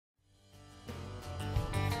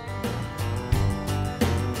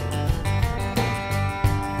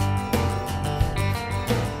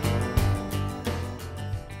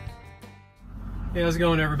Hey, how's it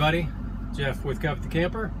going, everybody? Jeff with Covet the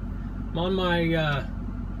Camper. I'm on my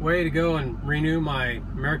way to go and renew my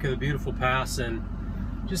America the Beautiful Pass, and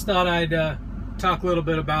just thought I'd talk a little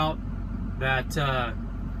bit about that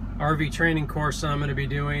RV training course I'm going to be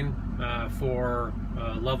doing for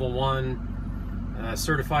Level 1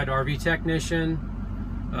 Certified RV Technician,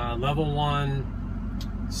 Level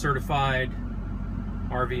 1 Certified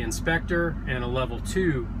RV Inspector, and a Level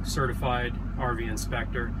 2 Certified RV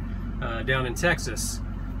Inspector down in Texas.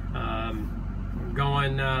 I'm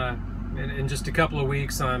going in just a couple of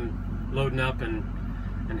weeks. I'm loading up and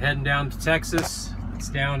heading down to Texas. It's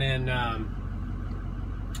down in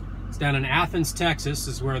Athens, Texas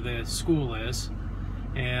is where the school is,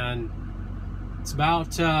 and it's about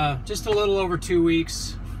just a little over 2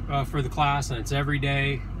 weeks for the class, and it's every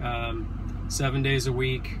day, 7 days a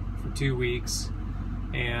week for 2 weeks,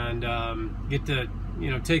 and get to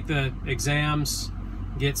take the exams,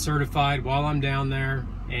 get certified while I'm down there,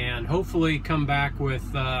 and hopefully come back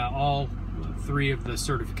with all 3 of the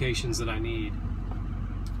certifications that I need.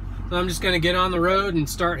 So I'm just going to get on the road and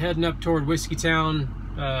start heading up toward Whiskeytown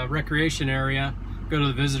Recreation area, go to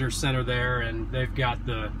the visitor center there, and they've got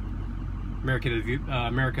the America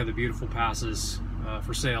the Beautiful passes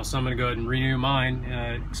for sale. So I'm going to go ahead and renew mine.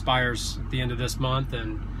 It expires at the end of this month,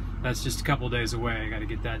 and that's just a couple days away. I got to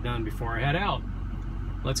get that done before I head out.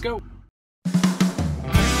 Let's go.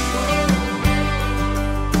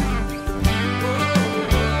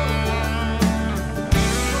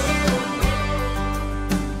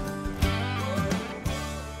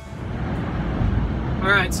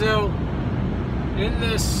 Alright, so in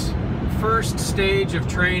this first stage of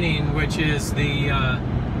training, which is the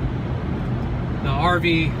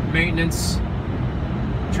RV maintenance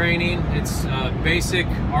training, it's basic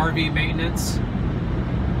RV maintenance,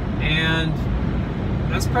 and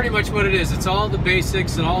that's pretty much what it is. It's all the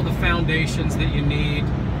basics and all the foundations that you need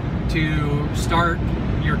to start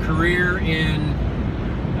your career in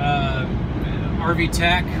RV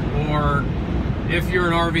tech, or if you're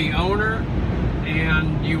an RV owner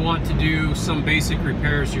and you want to do some basic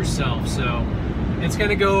repairs yourself. So it's going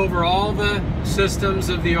to go over all the systems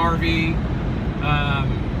of the RV.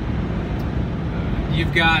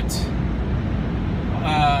 You've got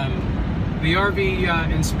the RV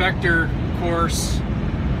inspector course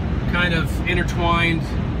kind of intertwined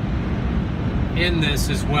in this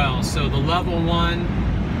as well. So the Level 1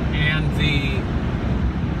 and the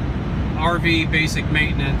RV basic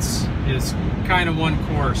maintenance is kind of one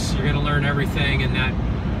course. You're going to learn everything in that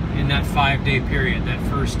 5-day period, that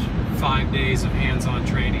first 5 days of hands-on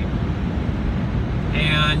training.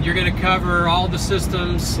 And you're going to cover all the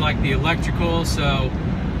systems, like the electrical, so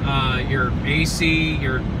your AC,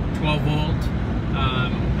 your 12-volt,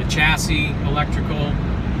 the chassis electrical,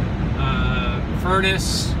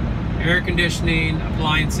 furnace, air conditioning,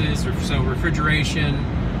 appliances, so refrigeration,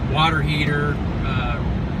 water heater,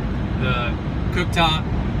 the cooktop.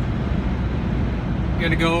 Going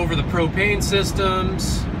to go over the propane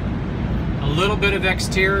systems, a little bit of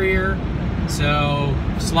exterior, so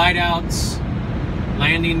slide outs,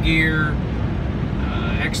 landing gear,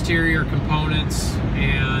 exterior components,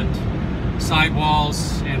 and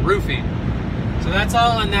sidewalls and roofing. So that's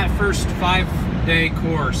all in that first 5-day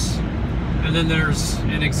course, and then there's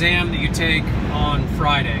an exam that you take on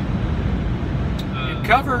Friday. It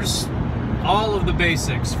covers all of the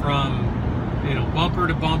basics from bumper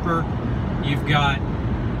to bumper. You've got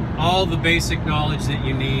all the basic knowledge that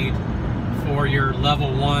you need for your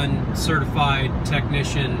Level 1 Certified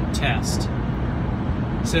Technician test.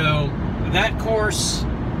 So that course,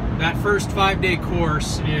 that first 5-day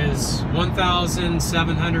course, is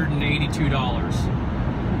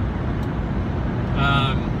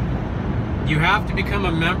 $1,782. You have to become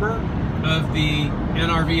a member of the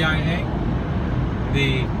NRVIA,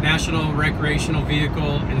 the National Recreational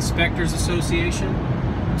Vehicle Inspectors Association,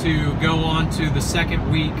 to go on to the second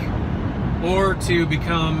week, or to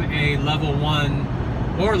become a Level 1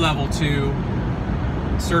 or Level 2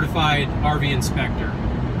 Certified RV Inspector.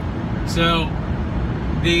 So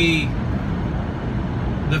the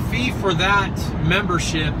fee for that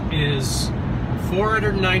membership is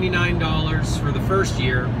 $499 for the first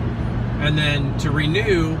year, and then to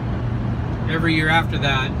renew every year after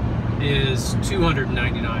that is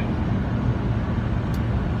 $299.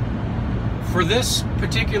 For this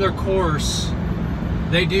particular course,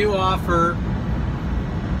 they do offer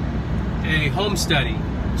a home study.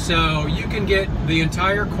 So you can get the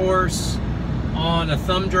entire course on a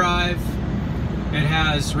thumb drive. It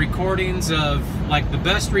has recordings of, like, the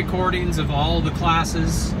best recordings of all the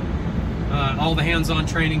classes, all the hands-on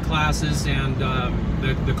training classes, and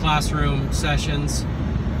the classroom sessions.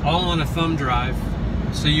 all on a thumb drive,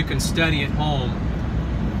 so you can study at home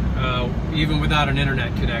even without an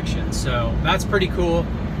internet connection. So that's pretty cool.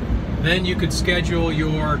 Then you could schedule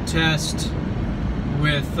your test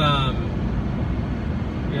with the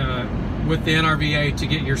NRVA to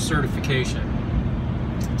get your certification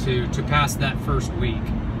to pass that first week.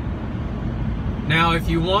 Now, if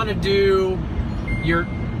you want to do your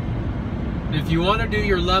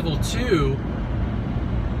level 2,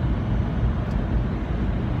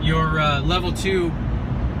 your level 2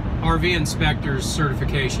 RV inspector's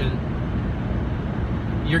certification,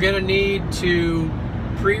 you're going to need to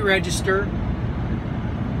pre-register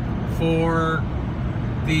for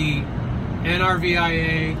the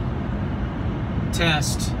NRVIA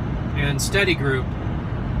test and study group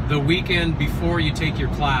the weekend before you take your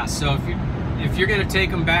class. So if you're going to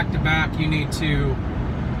take them back to back, you need to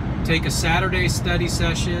take a Saturday study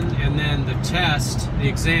session and then the test, the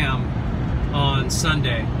exam, on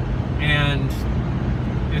Sunday. And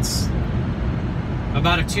it's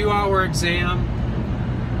about a 2-hour exam.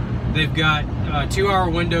 They've got 2-hour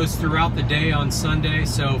windows throughout the day on Sunday,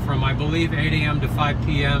 so from, I believe, 8 a.m. to 5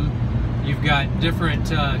 p.m. you've got different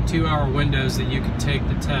 2-hour windows that you can take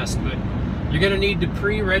the test. But you're going to need to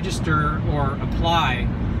pre-register or apply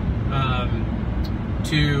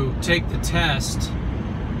to take the test,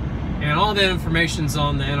 and all that information's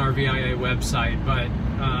on the NRVIA website, but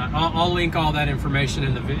I'll link all that information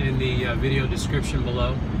in the video description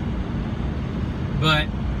below. But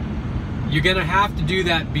you're going to have to do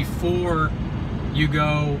that before you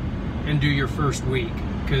go and do your first week,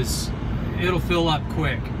 because it'll fill up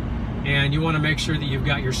quick, and you want to make sure that you've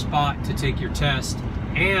got your spot to take your test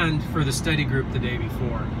and for the study group the day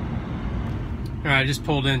before. All right, I just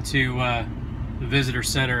pulled into the visitor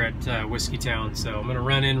center at Whiskeytown, so I'm going to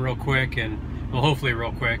run in real quick, and well, hopefully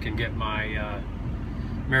real quick, and get my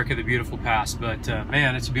America the Beautiful pass. But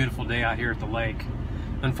man, it's a beautiful day out here at the lake.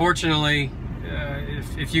 Unfortunately,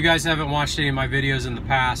 if you guys haven't watched any of my videos in the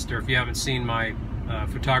past, or if you haven't seen my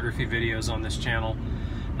photography videos on this channel,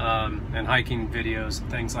 and hiking videos and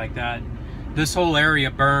things like that, this whole area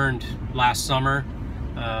burned last summer,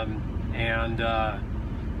 and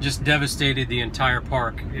just devastated the entire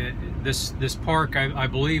park. This park, I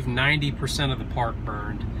believe 90% of the park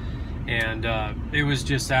burned, and it was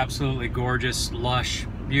just absolutely gorgeous, lush,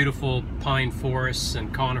 beautiful pine forests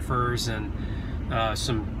and conifers, and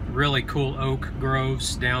some really cool oak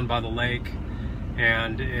groves down by the lake,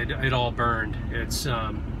 and it all burned. It's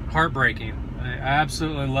heartbreaking. I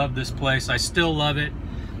absolutely love this place. I still love it,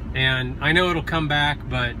 and I know it'll come back,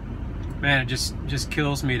 but man, it just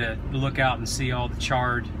kills me to look out and see all the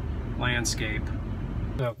charred landscape.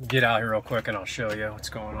 So get out here real quick and I'll show you what's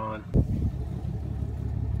going on.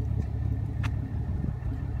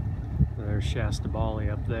 There's Shasta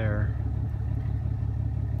Bali up there.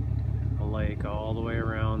 A lake all the way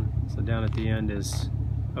around. So down at the end is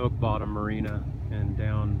Oak Bottom Marina, and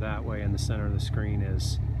down that way in the center of the screen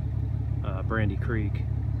is Brandy Creek.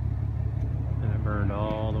 And it burned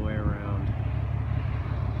all the way around.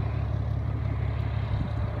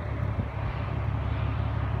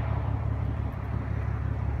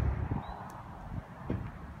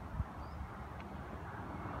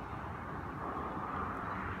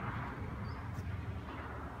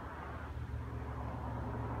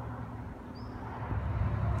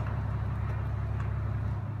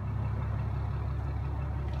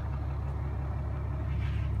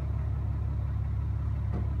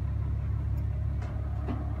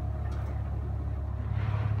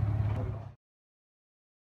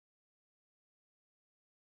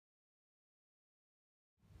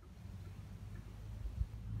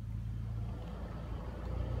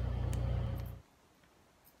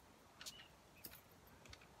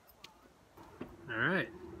 All right,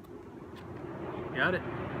 got it.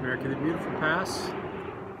 America the Beautiful pass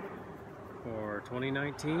for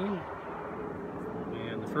 2019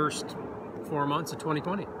 and the first 4 months of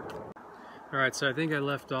 2020. All right, so I think I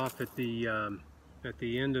left off at the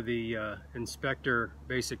end of the inspector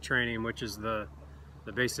basic training, which is the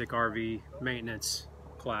basic RV maintenance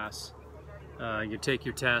class. You take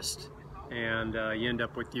your test, and you end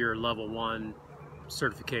up with your level 1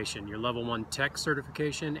 certification, your level 1 tech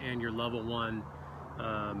certification, and your level 1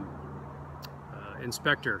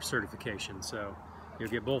 inspector certification. So you'll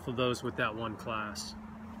get both of those with that one class.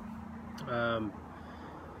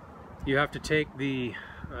 You have to take the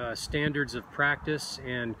standards of practice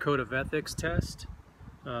and code of ethics test.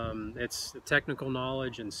 It's a technical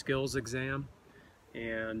knowledge and skills exam,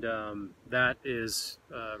 and that is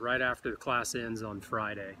right after the class ends on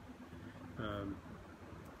Friday.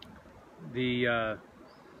 The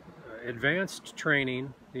advanced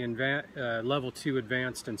training, the level 2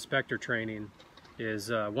 advanced inspector training is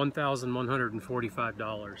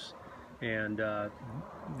 $1,145, and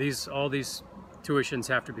all these tuitions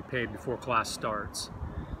have to be paid before class starts.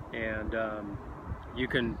 And you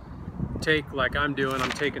can take, like I'm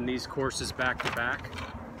taking these courses back to back.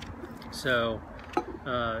 So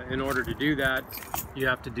in order to do that, you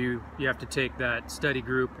have to take that study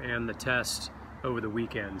group and the test over the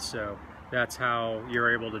weekend. So that's how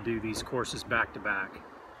you're able to do these courses back to back.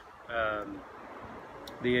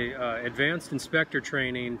 The advanced inspector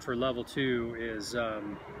training for level 2 is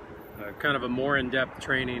kind of a more in-depth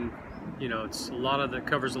training. You know, it's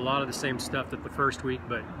covers a lot of the same stuff that the first week,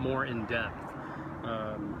 but more in depth.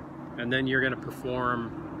 And then you're going to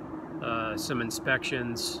perform some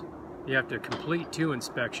inspections. You have to complete 2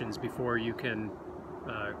 inspections before you can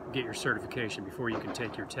get your certification, before you can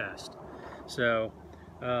take your test. So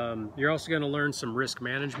you're also going to learn some risk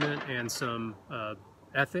management and some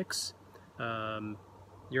ethics.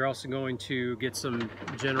 You're also going to get some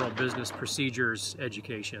general business procedures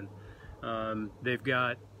education. They've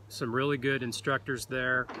got some really good instructors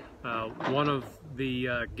there. One of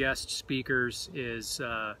the guest speakers is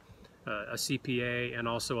a CPA and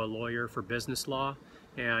also a lawyer for business law,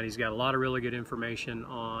 and he's got a lot of really good information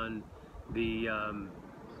on the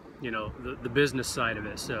the business side of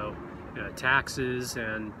it. So taxes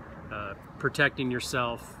and protecting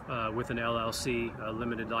yourself with an LLC, a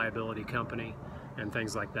limited liability company, and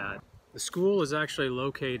things like that. The school is actually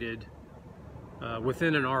located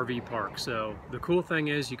within an RV park. So the cool thing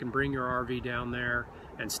is you can bring your RV down there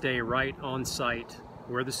and stay right on site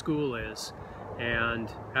where the school is, and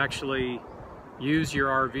actually use your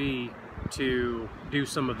RV to do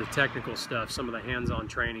some of the technical stuff, some of the hands-on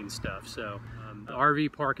training stuff. So the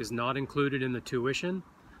RV park is not included in the tuition.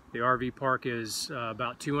 The RV park is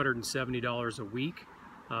about $270 a week.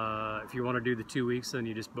 If you want to do the 2 weeks, then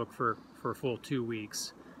you just book for a full 2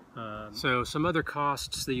 weeks. So some other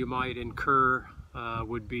costs that you might incur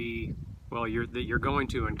would be, well, that you're going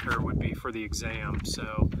to incur would be for the exam.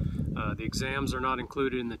 So the exams are not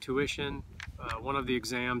included in the tuition. One of the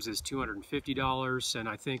exams is $250, and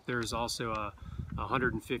I think there's also a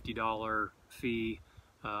 $150 fee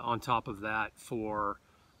on top of that for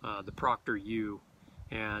the Proctor U,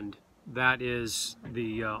 and that is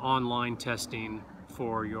the online testing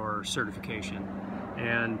for your certification.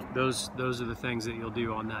 And those are the things that you'll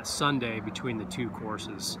do on that Sunday between the 2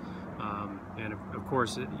 courses. And of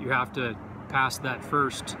course, you have to pass that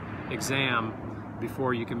first exam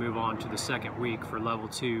before you can move on to the second week for level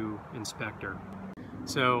 2 inspector.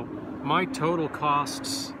 So my total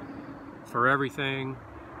costs for everything,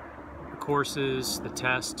 the courses, the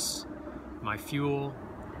tests, my fuel,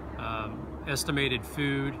 estimated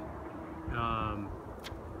food, a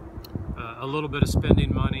little bit of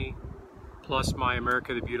spending money, plus my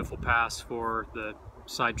America the Beautiful pass for the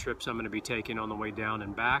side trips I'm going to be taking on the way down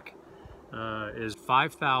and back, is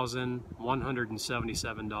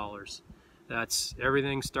 $5,177. That's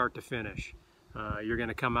everything start to finish. You're going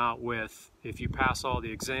to come out with, if you pass all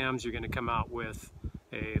the exams, you're going to come out with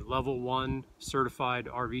a level 1 certified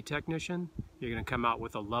RV technician. You're going to come out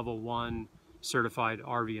with a level 1 certified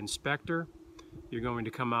RV inspector. You're going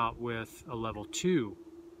to come out with a level 2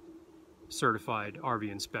 certified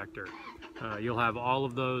RV inspector. You'll have all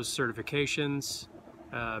of those certifications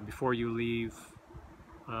before you leave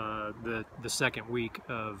the second week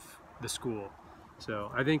of the school.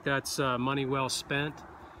 So I think that's money well spent.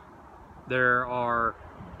 There are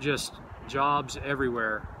just jobs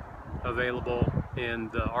everywhere available in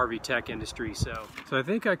the RV tech industry. So I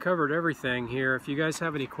think I covered everything here. If you guys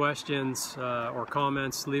have any questions or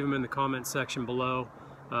comments, leave them in the comment section below.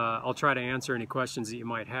 I'll try to answer any questions that you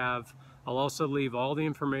might have. I'll also leave all the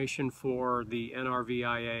information for the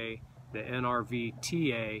NRVIA, the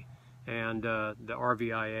NRVTA, and the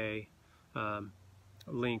RVIA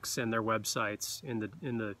links and their websites in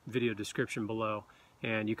the video description below.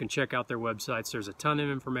 And you can check out their websites. There's a ton of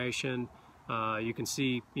information. You can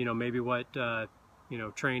see, maybe what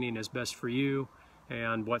training is best for you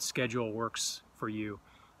and what schedule works for you.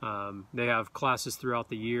 They have classes throughout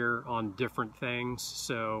the year on different things,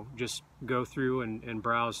 so just go through and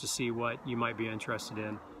browse to see what you might be interested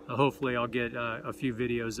in. Hopefully I'll get a few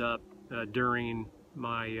videos up during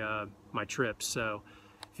my my trips. So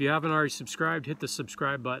if you haven't already subscribed, hit the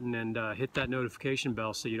subscribe button and hit that notification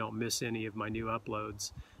bell so you don't miss any of my new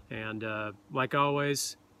uploads. And like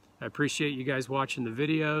always, I appreciate you guys watching the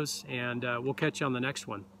videos, and we'll catch you on the next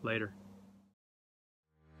one later.